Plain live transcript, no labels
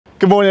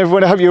Good morning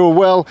everyone, I hope you're all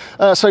well.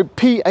 So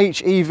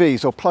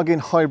PHEVs, or plug-in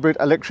hybrid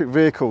electric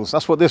vehicles,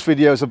 that's what this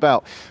video is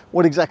about.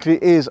 What exactly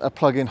is a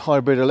plug-in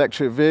hybrid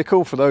electric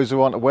vehicle, for those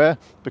who aren't aware,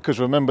 because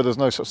remember there's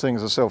no such thing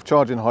as a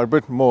self-charging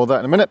hybrid, more of that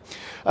in a minute.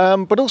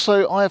 But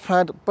also I've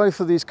had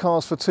both of these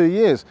cars for 2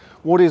 years.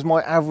 What is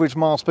my average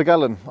miles per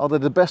gallon? Are they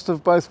the best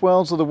of both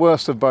worlds or the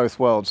worst of both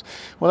worlds?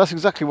 Well, that's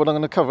exactly what I'm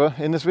going to cover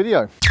in this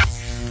video.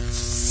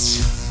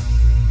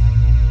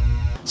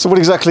 So what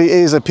exactly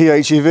is a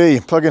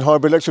PHEV? Plug-in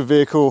hybrid electric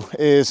vehicle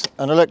is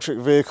an electric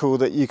vehicle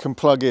that you can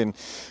plug in,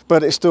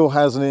 but it still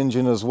has an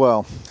engine as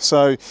well.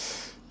 So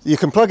you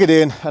can plug it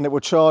in and it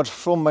will charge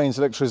from mains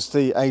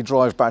electricity a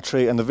drive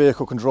battery, and the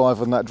vehicle can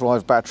drive on that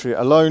drive battery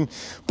alone.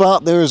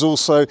 But there is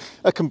also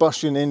a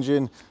combustion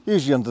engine,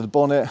 usually under the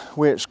bonnet,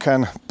 which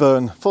can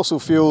burn fossil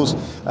fuels,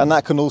 and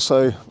that can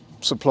also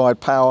supply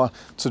power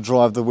to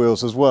drive the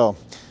wheels as well.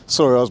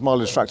 Sorry, I was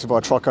mildly distracted by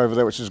a truck over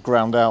there which is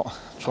ground out,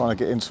 trying to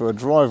get into a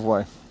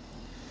driveway.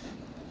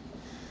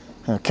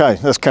 Okay,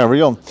 let's carry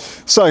on.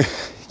 So,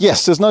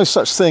 yes, there's no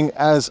such thing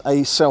as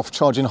a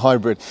self-charging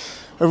hybrid.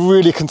 A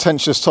really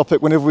contentious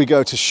topic whenever we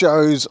go to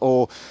shows,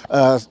 or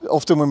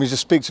often when we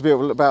just speak to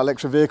people about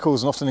electric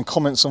vehicles, and often in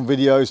comments on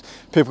videos,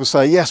 people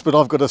say, yes, but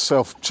I've got a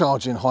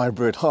self-charging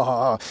hybrid. Ha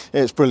ha ha,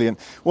 it's brilliant.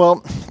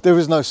 Well, there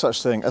is no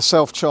such thing. A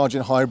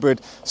self-charging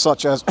hybrid,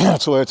 such as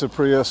Toyota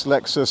Prius,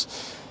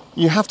 Lexus,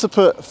 you have to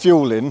put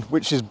fuel in,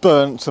 which is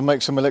burnt to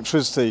make some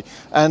electricity,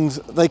 and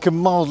they can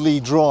mildly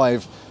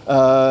drive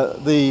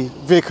the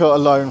vehicle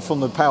alone from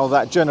the power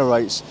that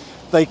generates.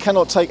 They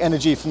cannot take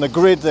energy from the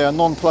grid. They are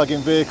non-plug-in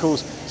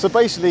vehicles. So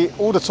basically,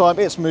 all the time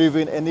it's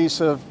moving, it needs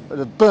to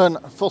burn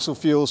fossil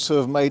fuels to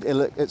have made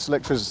its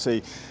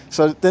electricity.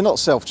 So they're not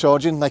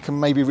self-charging. They can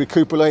maybe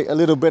recuperate a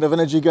little bit of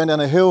energy going down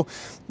a hill.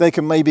 They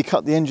can maybe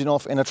cut the engine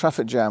off in a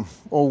traffic jam.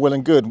 All well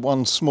and good,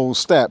 one small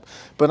step.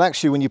 But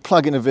actually, when you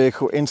plug in a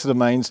vehicle into the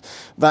mains,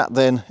 that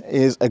then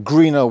is a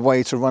greener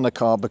way to run a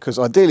car, because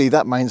ideally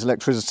that mains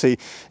electricity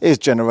is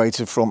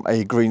generated from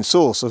a green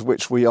source, of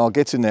which we are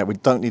getting there. We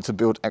don't need to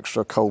build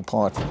extra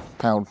coal-powered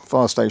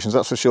fire stations,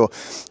 that's for sure.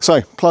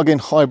 So plug-in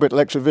hybrid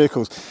electric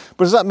vehicles.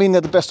 But does that mean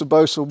they're the best of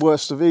both or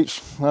worst of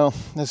each? Well,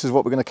 this is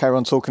what we're going to carry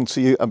on talking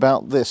to you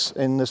about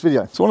in this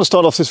video. So I want to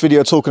start off this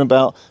video talking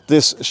about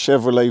this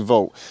Chevrolet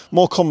Volt,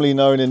 more commonly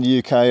known in the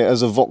UK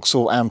as a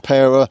Vauxhall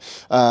Ampera.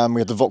 We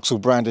had the Vauxhall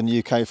brand in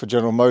the UK for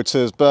General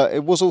Motors, but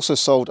it was also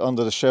sold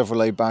under the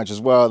Chevrolet badge as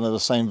well, and they're the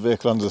same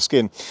vehicle under the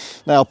skin.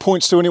 Now,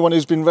 points to anyone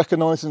who's been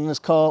recognising this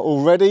car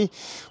already?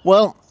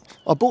 Well,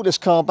 I bought this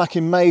car back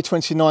in May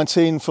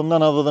 2019 from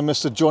none other than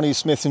Mr. Johnny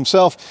Smith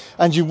himself,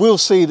 and you will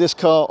see this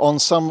car on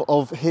some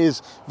of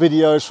his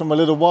videos from a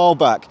little while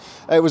back.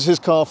 It was his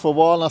car for a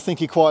while and I think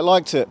he quite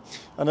liked it.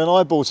 And then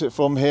I bought it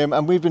from him,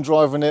 and we've been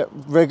driving it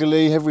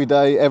regularly every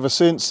day ever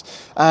since,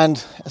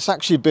 and it's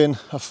actually been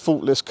a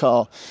faultless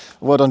car.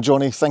 Well done,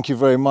 Johnny, thank you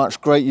very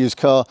much. Great used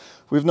car.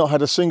 We've not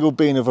had a single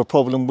bean of a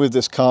problem with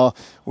this car.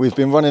 We've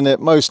been running it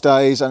most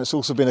days, and it's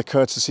also been a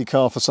courtesy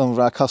car for some of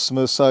our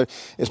customers, so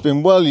it's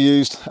been well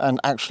used and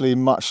actually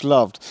much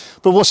loved.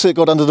 But what's it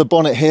got under the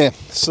bonnet here?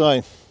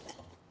 So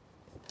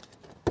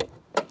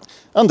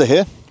under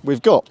here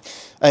we've got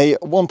a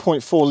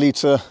 1.4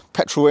 litre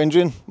petrol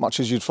engine, much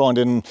as you'd find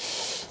in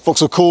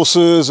Vauxhall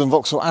Corsas and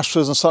Vauxhall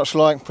Astras and such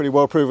like, pretty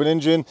well proven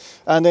engine.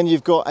 And then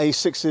you've got a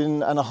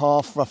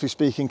 16.5, roughly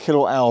speaking,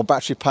 kilowatt hour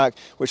battery pack,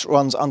 which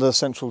runs under the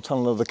central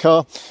tunnel of the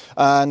car.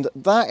 And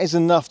that is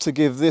enough to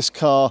give this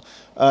car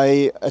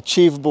a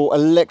achievable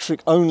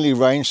electric only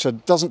range, so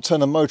it doesn't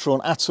turn the motor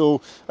on at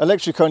all.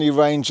 Electric only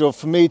range of,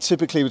 for me,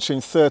 typically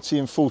between 30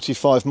 and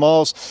 45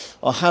 miles.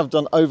 I have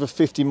done over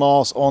 50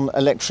 miles on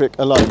electric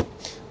alone.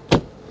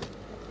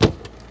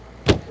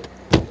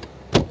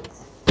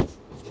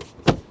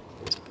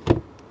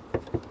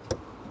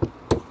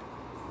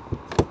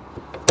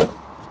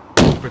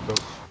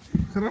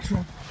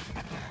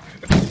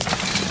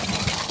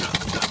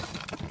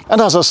 And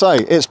as I say,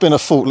 it's been a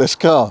faultless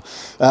car.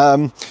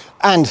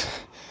 And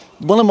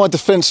one of my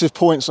defensive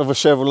points of a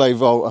Chevrolet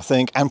Volt, I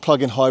think, and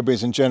plug-in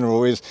hybrids in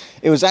general, is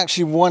it was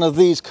actually one of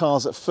these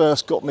cars that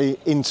first got me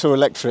into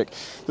electric.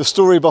 The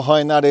story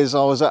behind that is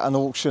I was at an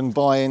auction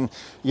buying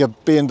your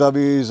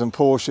BMWs and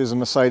Porsches and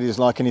Mercedes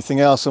like anything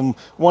else, and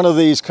one of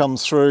these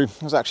comes through.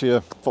 It was actually a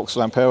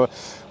Vauxhall Ampera.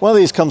 One of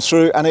these comes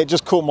through and it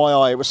just caught my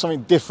eye. It was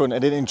something different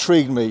and it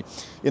intrigued me.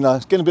 You know,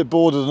 getting a bit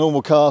bored of the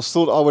normal cars,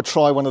 thought I would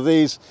try one of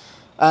these.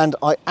 And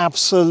I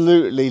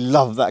absolutely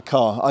love that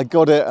car. I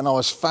got it and I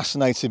was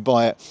fascinated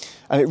by it.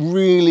 And it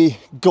really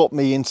got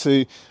me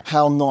into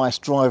how nice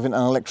driving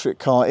an electric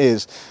car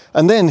is.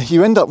 And then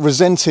you end up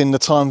resenting the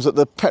times that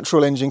the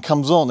petrol engine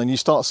comes on and you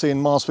start seeing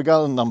miles per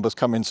gallon numbers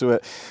come into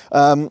it.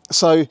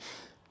 So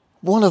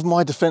one of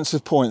my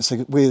defensive points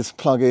with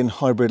plug-in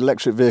hybrid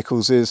electric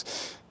vehicles is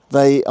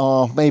they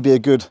are maybe a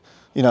good,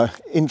 you know,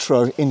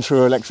 intro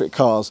electric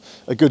cars,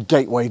 a good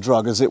gateway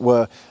drug, as it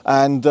were.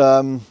 And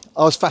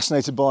I was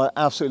fascinated by it,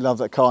 absolutely love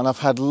that car, and I've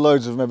had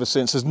loads of them ever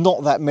since. There's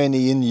not that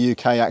many in the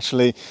UK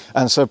actually,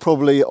 and so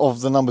probably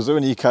of the numbers that are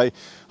in the UK,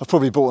 I've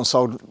probably bought and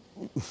sold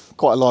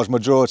quite a large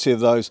majority of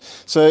those.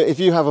 So if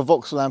you have a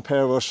Vauxhall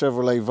Ampera or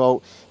Chevrolet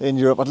Volt in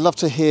Europe, I'd love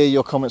to hear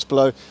your comments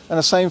below. And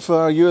the same for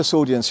our US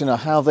audience, you know,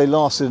 how they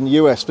lasted in the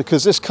US,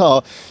 because this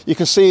car, you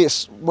can see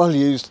it's well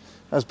used,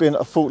 has been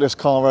a faultless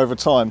car over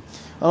time.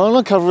 And I'm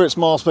going to cover its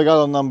miles per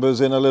gallon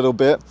numbers in a little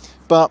bit,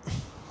 but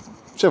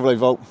Chevrolet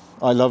Volt,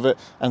 I love it.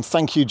 And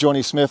thank you,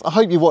 Johnny Smith. I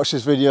hope you watch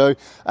this video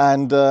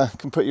and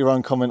can put your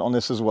own comment on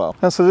this as well.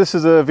 And so this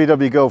is a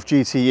VW Golf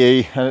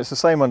GTE, and it's the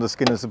same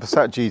underskin as the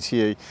Passat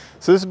GTE.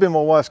 So this has been my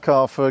wife's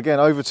car for,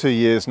 again, over 2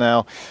 years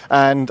now,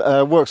 and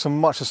works on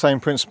much the same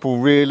principle,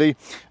 really.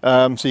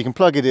 So you can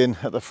plug it in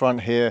at the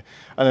front here,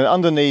 and then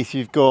underneath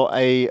you've got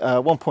a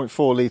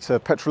 1.4 litre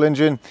petrol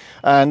engine,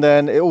 and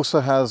then it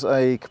also has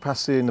a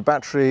capacity in the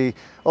battery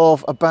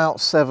of about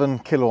 7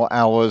 kilowatt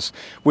hours,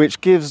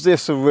 which gives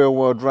this a real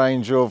world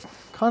range of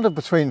kind of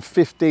between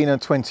 15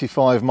 and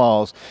 25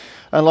 miles.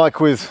 And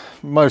like with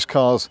most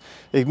cars,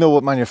 ignore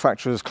what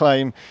manufacturers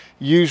claim.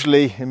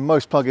 Usually in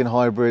most plug-in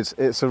hybrids,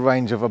 it's a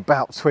range of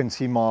about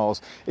 20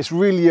 miles. It's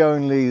really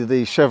only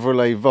the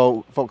Chevrolet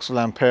Vauxhall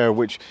Ampera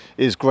which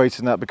is greater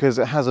than that, because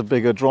it has a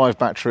bigger drive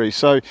battery.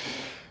 So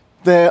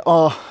there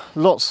are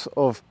lots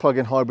of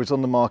plug-in hybrids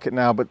on the market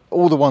now, but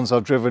all the ones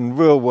I've driven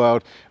real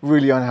world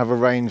really only have a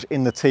range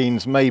in the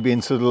teens, maybe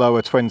into the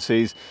lower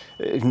 20s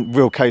in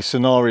real case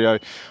scenario.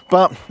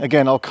 But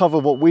again, I'll cover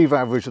what we've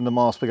averaged in the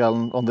miles per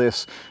gallon on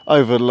this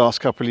over the last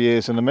couple of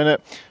years in a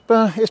minute.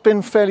 But it's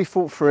been fairly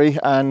fault-free,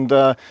 and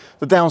the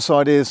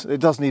downside is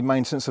it does need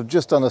maintenance. I've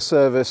just done a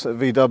service at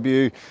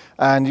VW,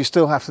 and you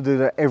still have to do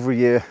that every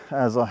year,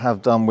 as I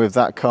have done with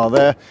that car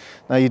there.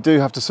 Now, you do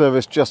have to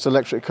service just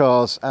electric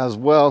cars as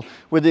well,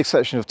 with the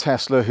exception of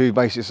Tesla, who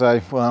basically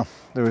say, well,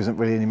 there isn't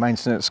really any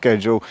maintenance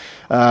schedule.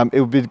 It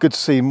would be good to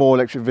see more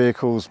electric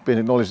vehicles being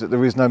acknowledged that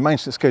there is no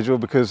maintenance schedule,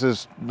 because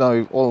there's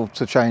no oil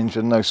to change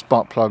and no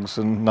spark plugs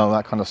and none of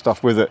that kind of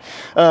stuff with it.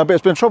 But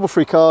it's been a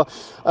trouble-free car,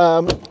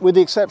 with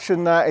the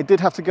exception that it did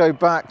have to go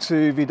back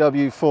to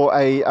VW for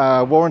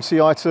a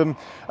warranty item,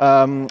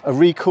 a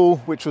recall,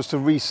 which was to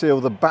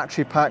reseal the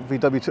battery pack.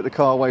 VW took the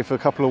car away for a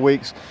couple of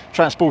weeks,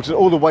 transported it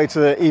all the way to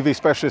the EV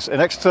specialist in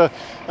Exeter,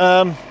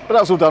 but that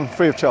was all done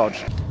free of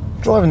charge.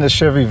 Driving this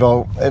Chevy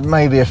Volt, it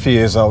may be a few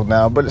years old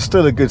now, but it's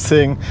still a good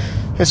thing.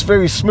 It's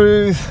very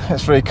smooth,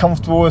 it's very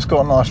comfortable, it's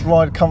got a nice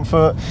ride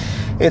comfort,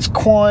 it's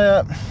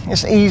quiet,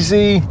 it's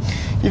easy.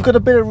 You've got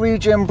a bit of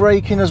regen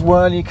braking as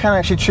well. You can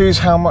actually choose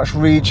how much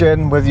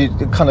regen, whether you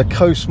kind of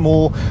coast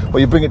more or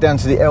you bring it down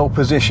to the L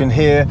position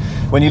here.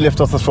 When you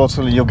lift off the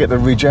throttle, you'll get the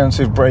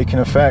regenerative braking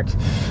effect.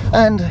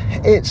 And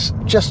it's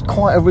just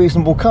quite a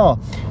reasonable car.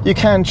 You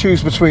can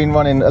choose between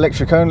running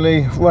electric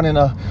only, running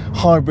a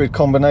hybrid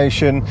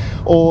combination,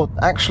 or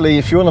actually,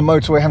 if you're on a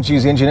motorway having to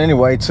use the engine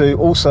anyway, to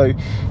also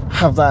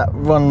have that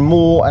run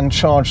more and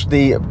charge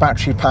the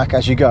battery pack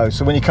as you go.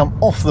 So when you come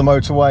off the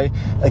motorway,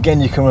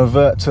 again, you can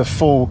revert to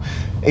full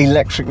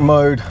electric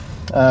mode,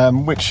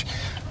 which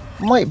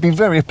might be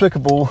very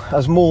applicable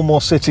as more and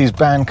more cities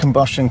ban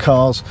combustion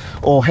cars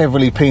or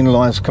heavily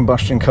penalise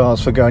combustion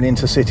cars for going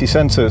into city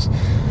centres.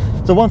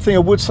 The one thing I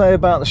would say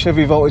about the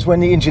Chevy Volt is when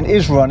the engine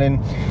is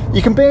running,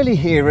 you can barely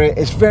hear it.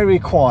 It's very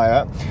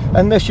quiet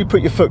unless you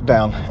put your foot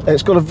down.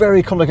 It's got a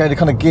very complicated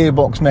kind of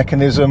gearbox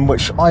mechanism,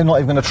 which I'm not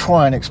even going to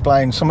try and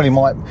explain. Somebody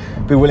might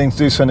be willing to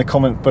do so in the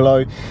comment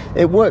below.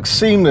 It works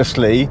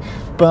seamlessly,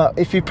 but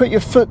if you put your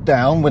foot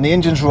down when the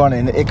engine's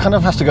running, it kind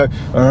of has to go,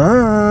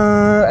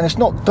 and it's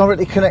not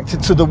directly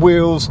connected to the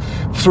wheels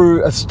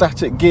through a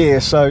static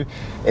gear. So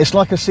it's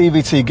like a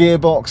CVT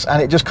gearbox,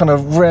 and it just kind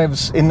of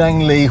revs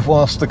inanely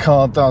whilst the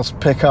car does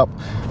pick up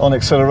on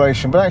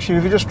acceleration. But actually,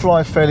 if you just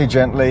drive fairly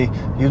gently,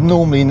 you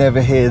normally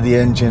never hear the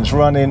engines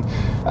running.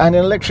 And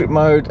in electric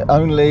mode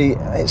only,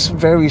 it's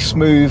very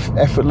smooth,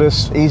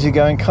 effortless,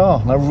 easygoing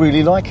car, and I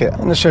really like it.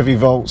 In the Chevy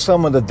Volt,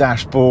 some of the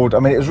dashboard, I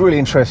mean, it was really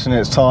interesting at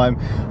its time.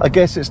 I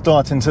guess it's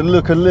starting to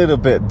look a little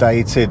bit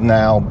dated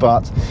now,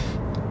 but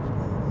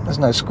there's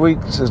no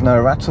squeaks, there's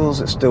no rattles,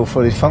 it's still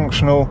fully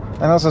functional.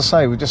 And as I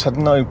say, we've just had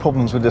no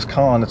problems with this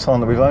car in the time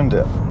that we've owned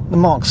it. The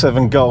Mark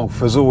 7 Golf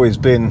has always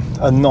been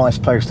a nice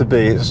place to be.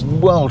 It's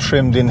well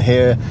trimmed in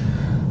here,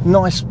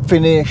 nice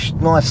finish,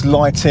 nice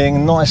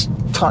lighting, nice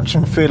touch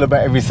and feel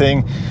about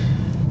everything.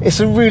 It's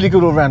a really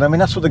good all-round. I mean,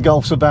 that's what the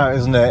Golf's about,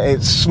 isn't it?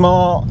 It's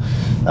smart,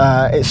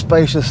 it's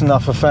spacious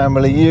enough for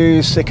family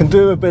use, it can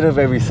do a bit of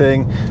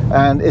everything,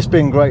 and it's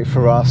been great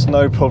for us,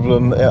 no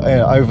problem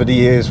over the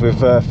years with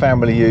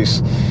family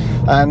use.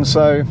 And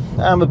so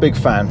I'm a big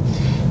fan.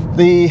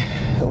 The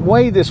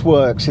way this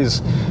works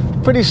is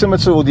pretty similar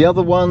to all the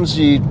other ones.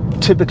 You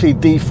typically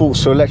default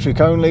to electric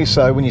only,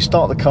 so when you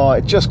start the car,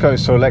 it just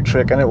goes to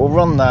electric, and it will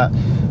run that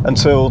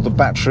until the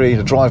battery,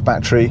 the drive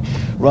battery,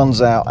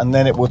 runs out, and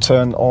then it will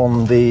turn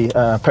on the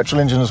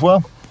petrol engine as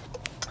well.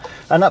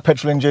 And that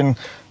petrol engine,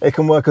 it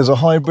can work as a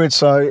hybrid,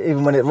 so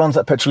even when it runs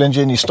that petrol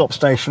engine, you stop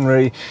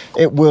stationary,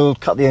 it will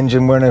cut the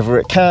engine whenever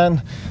it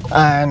can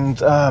and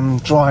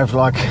drive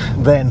like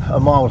then a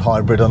mild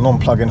hybrid, a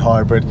non-plug-in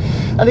hybrid.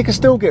 and it can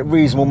still get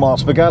reasonable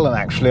miles per gallon.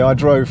 Actually, I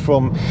drove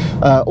from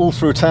all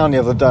through town the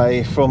other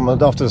day from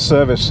after the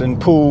service in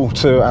Poole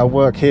to our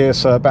work here,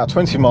 so about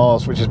 20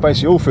 miles, which is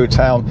basically all through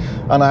town,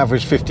 and I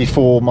average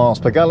 54 miles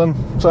per gallon.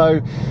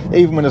 So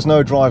even when there's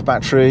no drive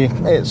battery,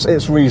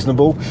 it's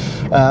reasonable.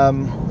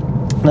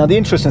 Now the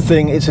interesting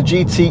thing, it's a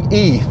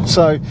GTE,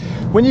 so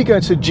when you go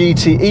to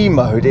GTE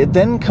mode, it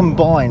then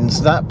combines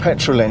that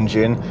petrol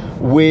engine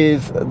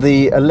with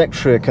the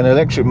electric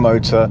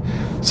motor.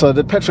 So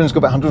the petrol engine's got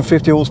about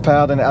 150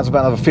 horsepower, then it adds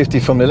about another 50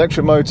 from the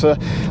electric motor,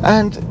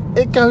 and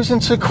it goes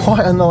into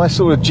quite a nice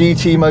sort of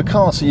GTE mode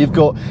car. So you've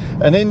got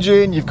an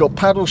engine, you've got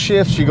paddle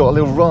shifts, you've got a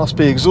little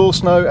raspy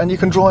exhaust note, and you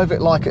can drive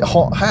it like a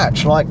hot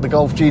hatch, like the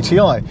Golf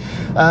GTI.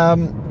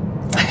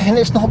 And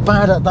it's not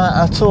bad at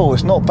that at all.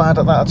 It's not bad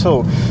at that at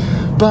all.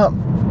 But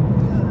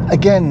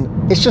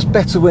again, it's just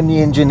better when the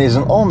engine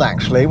isn't on.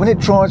 Actually, when it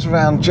drives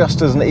around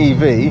just as an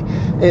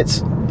EV,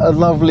 it's a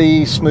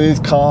lovely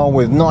smooth car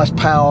with nice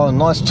power and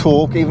nice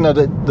torque, even though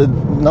the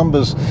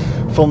numbers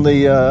from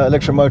the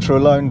electric motor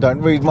alone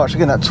don't read much.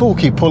 Again, that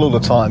torquey pull all the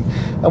time.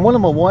 And one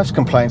of my wife's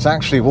complaints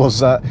actually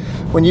was that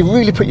when you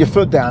really put your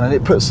foot down and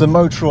it puts the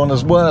motor on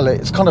as well,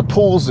 it kind of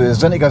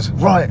pauses, then it goes,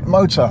 right,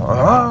 motor,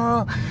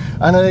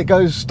 and then it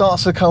goes,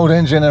 starts the cold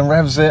engine and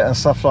revs it and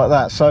stuff like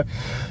that. So,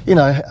 you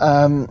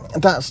know,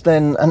 that's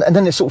then, and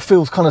then it sort of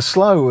feels kind of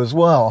slow as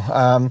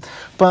well.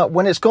 But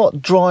when it's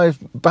got drive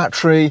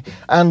battery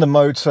and the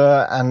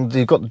motor, and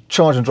you've got the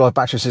charge and drive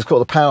battery, so it's got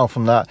the power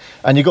from that,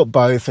 and you've got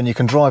both, and you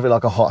can drive it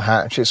like a hot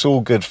hatch, it's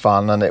all good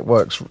fun, and it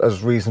works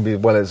as reasonably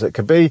well as it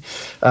could be.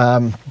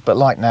 But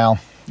like now,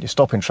 you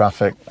stop in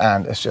traffic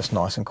and it's just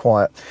nice and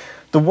quiet.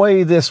 The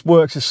way this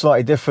works is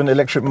slightly different.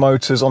 Electric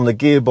motors on the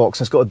gearbox,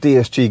 it's got a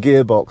DSG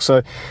gearbox,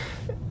 so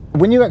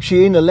when you're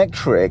actually in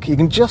electric, you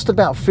can just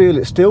about feel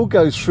it still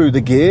goes through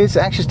the gears. It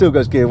actually still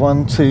goes gear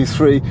 1, 2,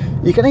 3.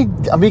 You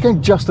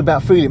can just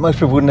about feel it. Most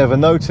people would never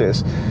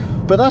notice,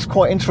 but that's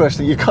quite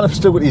interesting. You've kind of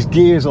still got these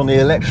gears on the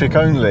electric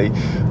only,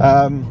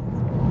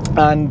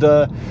 and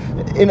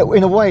in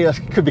a way, that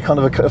could be kind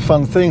of a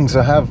fun thing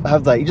to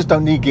have that. You just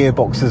don't need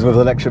gearboxes with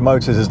electric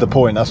motors, is the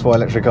point. That's why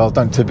electric cars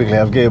don't typically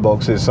have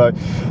gearboxes. So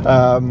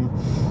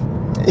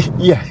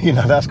yeah, you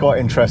know, that's quite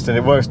interesting.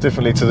 It works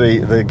differently to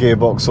the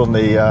gearbox on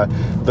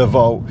the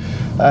Volt,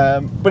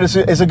 but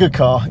it's a good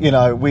car. You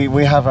know,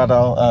 we have had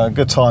our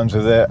good times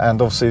with it,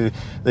 and obviously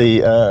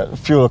the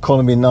fuel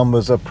economy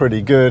numbers are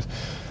pretty good,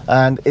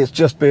 and it's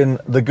just been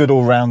the good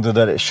all-rounder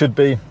that it should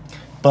be.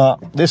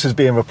 But this is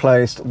being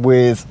replaced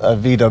with a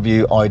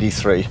VW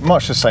ID3,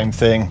 much the same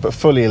thing, but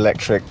fully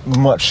electric,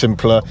 much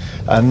simpler,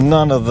 and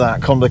none of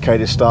that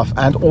complicated stuff,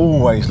 and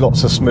always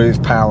lots of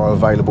smooth power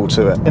available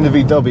to it. In the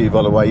VW,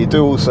 by the way, you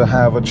do also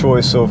have a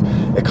choice of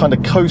a kind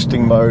of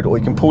coasting mode, or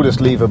you can pull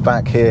this lever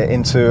back here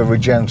into a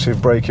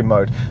regenerative braking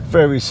mode,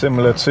 very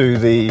similar to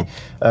the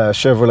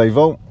Chevrolet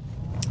Volt.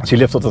 So you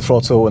lift off the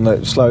throttle and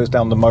it slows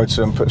down the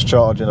motor and puts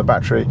charge in the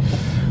battery.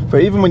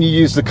 But even when you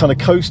use the kind of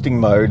coasting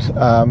mode,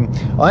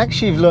 I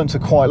actually have learned to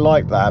quite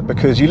like that,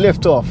 because you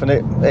lift off and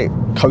it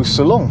coasts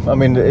along. I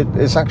mean,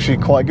 it's actually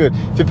quite good.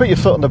 If you put your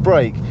foot on the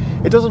brake,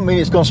 it doesn't mean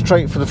it's gone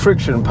straight for the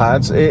friction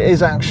pads. It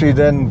is actually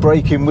then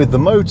braking with the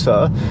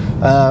motor.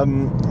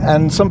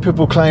 And some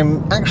people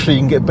claim actually you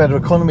can get better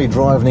economy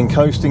driving in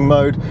coasting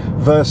mode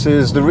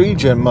versus the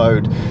regen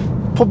mode,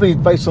 probably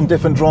based on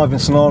different driving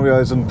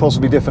scenarios and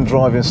possibly different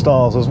driving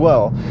styles as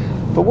well.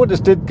 But what this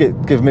did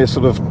give me a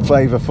sort of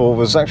flavour for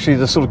was actually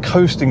the sort of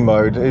coasting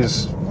mode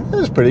is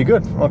pretty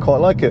good. I quite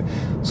like it.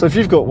 So if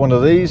you've got one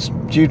of these,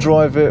 do you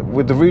drive it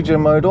with the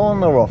regen mode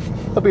on or off?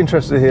 I'd be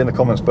interested to hear in the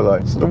comments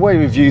below. So the way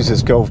we've used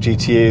this Golf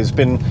GTE has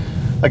been,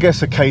 I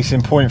guess, a case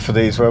in point for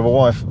these, where my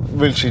wife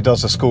literally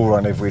does a school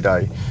run every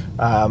day,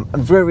 and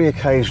very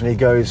occasionally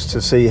goes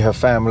to see her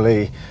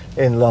family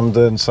in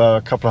London, so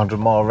a couple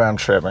 100-mile round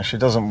trip, and she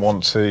doesn't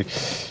want to,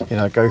 you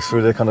know, go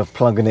through the kind of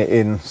plugging it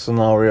in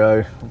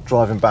scenario,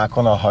 driving back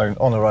on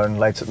her own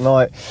late at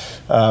night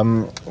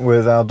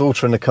with our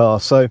daughter in the car.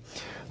 So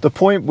the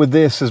point with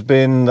this has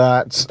been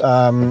that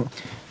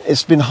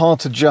it's been hard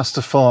to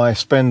justify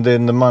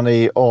spending the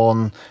money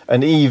on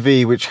an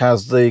EV which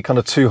has the kind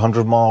of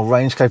 200-mile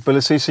range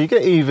capability. So you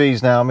get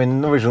EVs now. I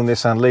mean, the original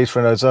Nissan Leaf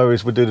and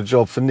Zoes would do the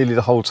job for nearly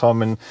the whole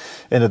time in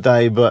a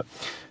day, but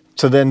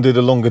to then do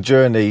the longer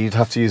journey, you'd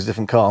have to use a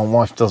different car, and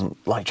wife doesn't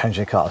like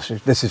changing cars.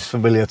 This is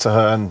familiar to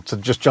her, and to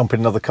just jump in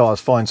another car is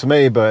fine to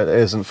me, but it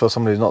isn't for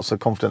somebody who's not so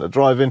confident at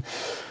driving.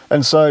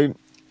 And so,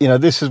 you know,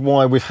 this is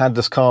why we've had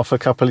this car for a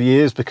couple of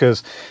years,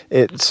 because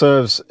it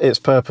serves its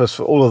purpose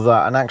for all of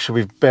that. And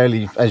actually, we've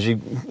barely, as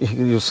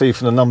you'll see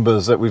from the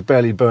numbers, that we've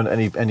barely burnt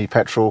any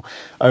petrol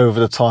over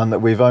the time that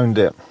we've owned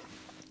it.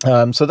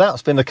 So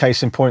that's been the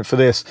case in point for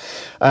this.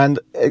 And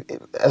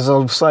as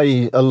I'll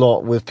say a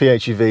lot with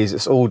PHEVs,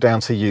 it's all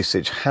down to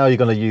usage. How are you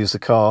going to use the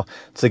car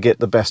to get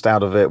the best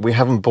out of it? We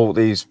haven't bought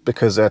these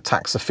because they're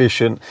tax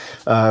efficient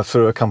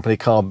through a company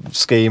car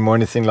scheme or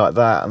anything like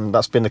that, and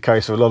that's been the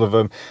case with a lot of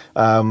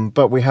them.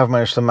 But we have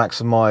managed to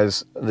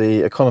maximise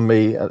the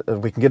economy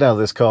we can get out of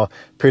this car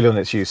purely on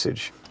its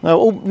usage.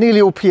 Now,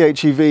 nearly all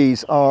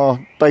PHEVs are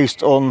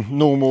based on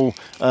normal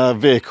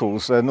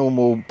vehicles, a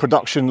normal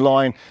production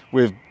line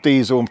with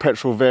diesel and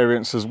petrol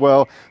variants as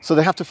well. So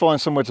they have to find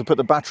somewhere to put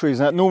the batteries,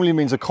 and that normally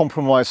means a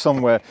compromise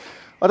somewhere.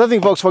 I don't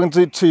think Volkswagen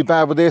did too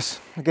bad with this.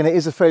 Again, it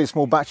is a fairly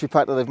small battery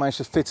pack that they've managed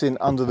to fit in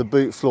under the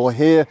boot floor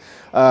here.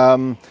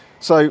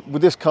 So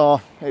with this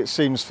car, it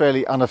seems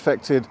fairly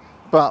unaffected,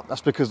 but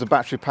that's because the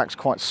battery pack's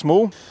quite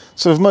small.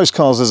 So with most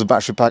cars, there's a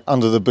battery pack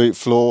under the boot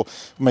floor,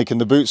 making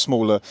the boot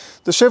smaller.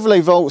 The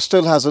Chevrolet Volt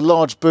still has a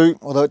large boot,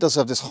 although it does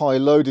have this high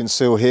loading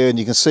sill here, and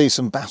you can see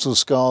some battle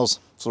scars,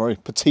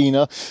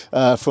 patina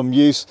from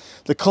use.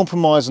 The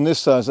compromise on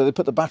this though is that they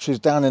put the batteries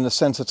down in the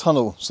center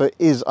tunnel, so it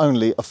is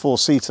only a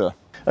 4-seater.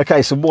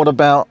 Okay, so what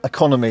about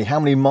economy? How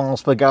many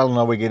miles per gallon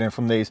are we getting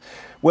from these?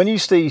 When you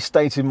see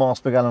stated miles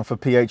per gallon for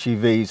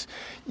PHEVs,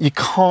 you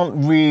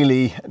can't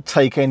really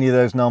take any of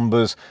those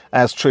numbers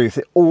as truth.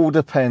 It all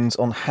depends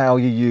on how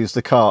you use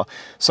the car.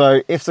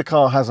 So if the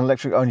car has an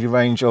electric only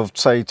range of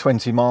say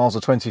 20 miles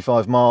or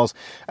 25 miles,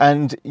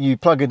 and you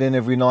plug it in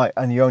every night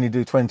and you only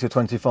do 20 or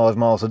 25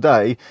 miles a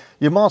day,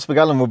 your miles per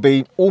gallon will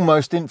be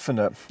almost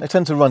infinite. They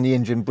tend to run the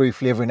engine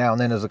briefly every now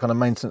and then as a kind of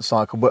maintenance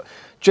cycle, but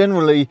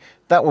generally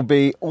that will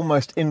be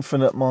almost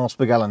infinite miles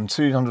per gallon,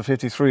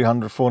 250,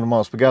 300, 400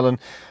 miles per gallon.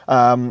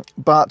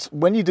 But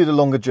when you do the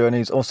longer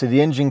journeys, obviously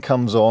the engine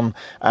comes on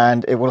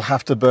and it will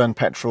have to burn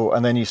petrol,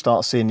 and then you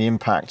start seeing the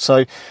impact.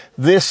 So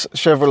this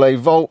Chevrolet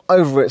Volt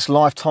over its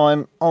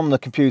lifetime on the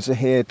computer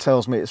here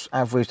tells me it's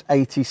averaged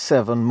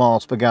 87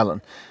 miles per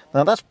gallon.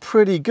 Now that's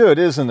pretty good,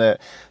 isn't it?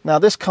 Now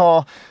this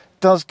car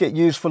does get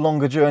used for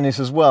longer journeys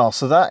as well,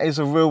 so that is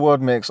a real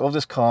world mix of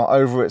this car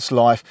over its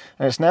life,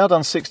 and it's now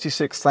done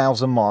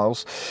 66,000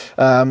 miles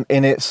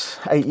in its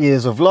 8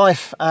 years of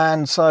life,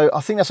 and so I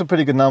think that's a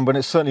pretty good number, and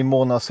it's certainly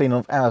more than I've seen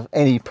out of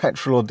any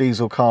petrol or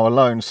diesel car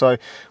alone, so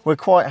we're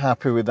quite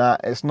happy with that.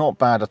 It's not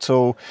bad at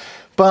all,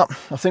 but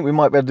I think we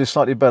might be able to do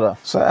slightly better.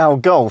 So our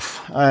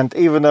Golf, and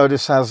even though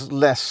this has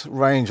less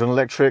range on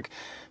electric,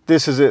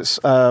 this is its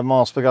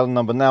miles per gallon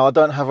number. Now I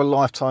don't have a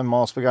lifetime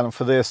miles per gallon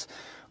for this.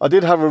 I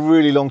did have a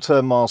really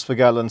long-term miles per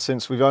gallon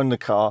since we've owned the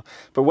car,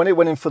 but when it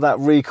went in for that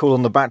recall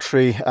on the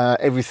battery,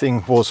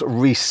 everything was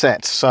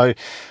reset. So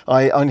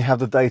I only have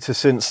the data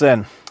since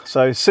then.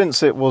 So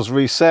since it was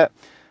reset,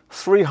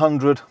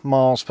 300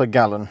 miles per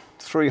gallon.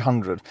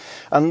 300,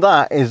 and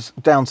that is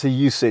down to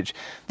usage.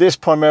 This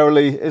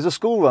primarily is a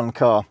school run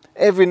car.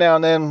 Every now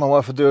and then my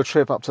wife will do a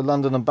trip up to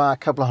London and back,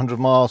 a couple of hundred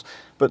miles,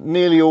 but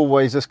nearly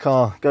always this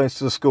car goes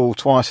to the school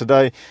twice a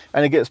day,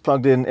 and it gets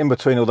plugged in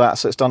between all that,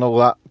 so it's done all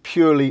that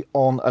purely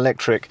on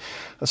electric.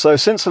 So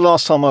since the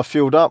last time I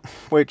fueled up,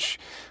 which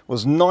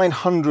was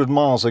 900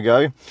 miles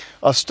ago,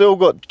 I've still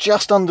got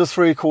just under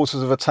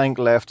 3/4 of a tank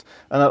left,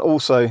 and that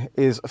also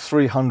is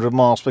 300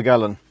 miles per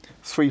gallon.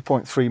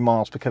 3.3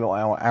 miles per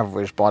kilowatt hour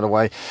average, by the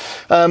way,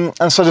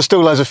 and so there's still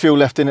loads of fuel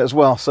left in it as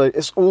well. So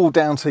it's all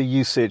down to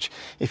usage.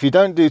 If you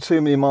don't do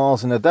too many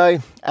miles in a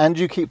day and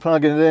you keep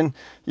plugging it in,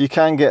 you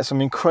can get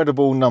some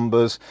incredible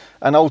numbers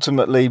and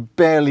ultimately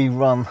barely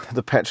run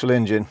the petrol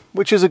engine,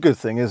 which is a good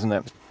thing, isn't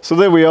it? So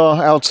there we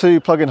are, our two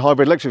plug-in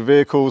hybrid electric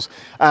vehicles,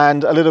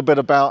 and a little bit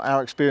about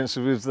our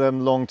experiences with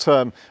them long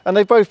term. And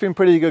they've both been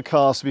pretty good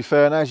cars, to be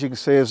fair, and as you can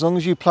see, as long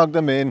as you plug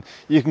them in,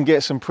 you can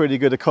get some pretty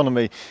good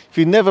economy. If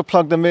you never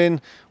plug them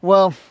in,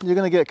 well, you're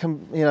going to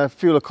get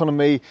fuel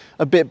economy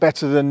a bit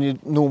better than your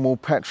normal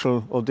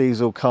petrol or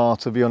diesel car,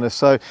 to be honest.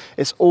 So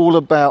it's all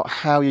about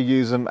how you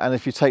use them, and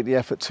if you take the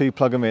effort to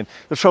plug them in.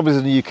 The trouble is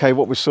in the UK,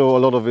 what we saw a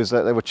lot of is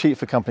that they were cheap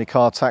for company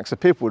car tax, so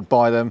people would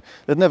buy them,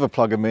 they'd never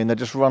plug them in, they'd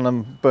just run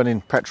them burning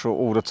petrol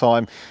all the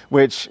time,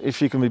 which, if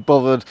you can be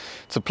bothered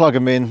to plug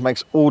them in,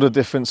 makes all the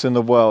difference in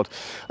the world.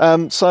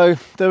 So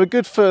they're a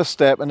good first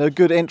step and a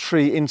good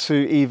entry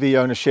into EV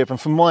ownership, and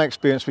from my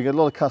experience we get a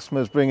lot of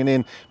customers bringing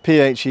in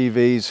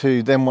PHEVs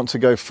who then want to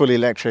go fully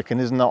electric, and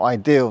isn't that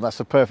ideal? That's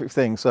the perfect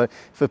thing. So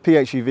if a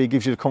PHEV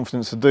gives you the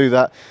confidence to do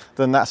that,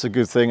 then that's a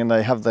good thing, and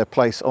they have their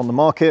place on the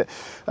market.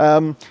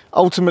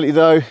 Ultimately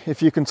though,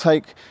 if you can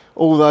take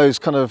all those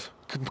kind of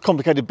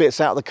complicated bits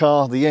out of the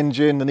car, the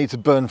engine, the need to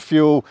burn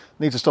fuel,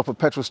 need to stop at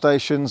petrol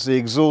stations, the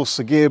exhaust,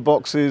 the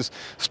gearboxes,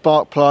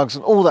 spark plugs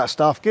and all that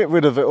stuff, get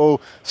rid of it all,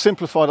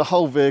 simplify the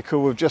whole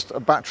vehicle with just a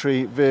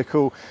battery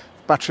vehicle,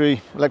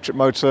 battery, electric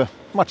motor,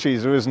 much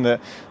easier, isn't it?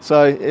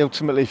 So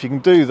ultimately, if you can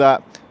do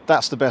that,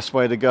 that's the best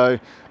way to go,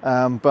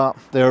 but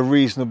they're a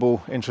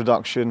reasonable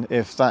introduction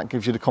if that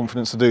gives you the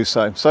confidence to do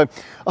so. So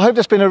I hope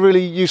that's been a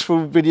really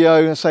useful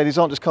video. I say these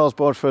aren't just cars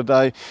borrowed for a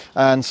day,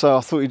 and so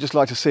I thought you'd just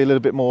like to see a little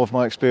bit more of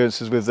my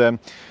experiences with them.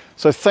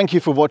 So thank you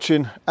for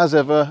watching. As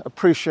ever,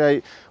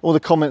 appreciate all the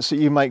comments that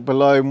you make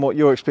below and what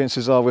your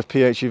experiences are with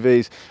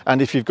PHEVs.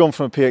 And if you've gone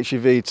from a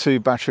PHEV to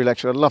battery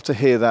electric, I'd love to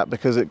hear that,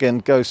 because it again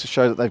goes to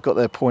show that they've got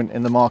their point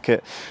in the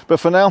market. But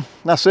for now,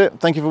 that's it.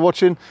 Thank you for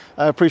watching.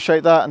 I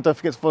appreciate that. And don't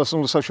forget to follow us on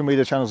all the social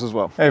media channels as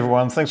well. Hey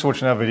everyone, thanks for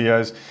watching our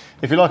videos.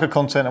 If you like our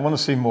content and want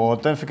to see more,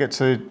 don't forget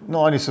to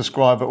not only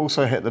subscribe, but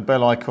also hit the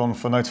bell icon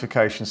for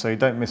notifications so you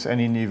don't miss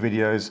any new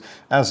videos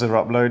as they're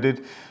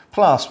uploaded.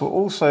 Plus, we're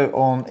also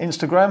on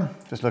Instagram.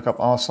 Just look up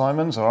R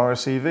Simons or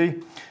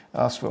RSEV.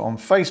 We're on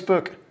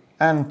Facebook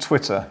and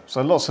Twitter.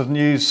 So lots of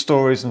news,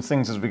 stories and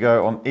things as we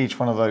go on each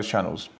one of those channels.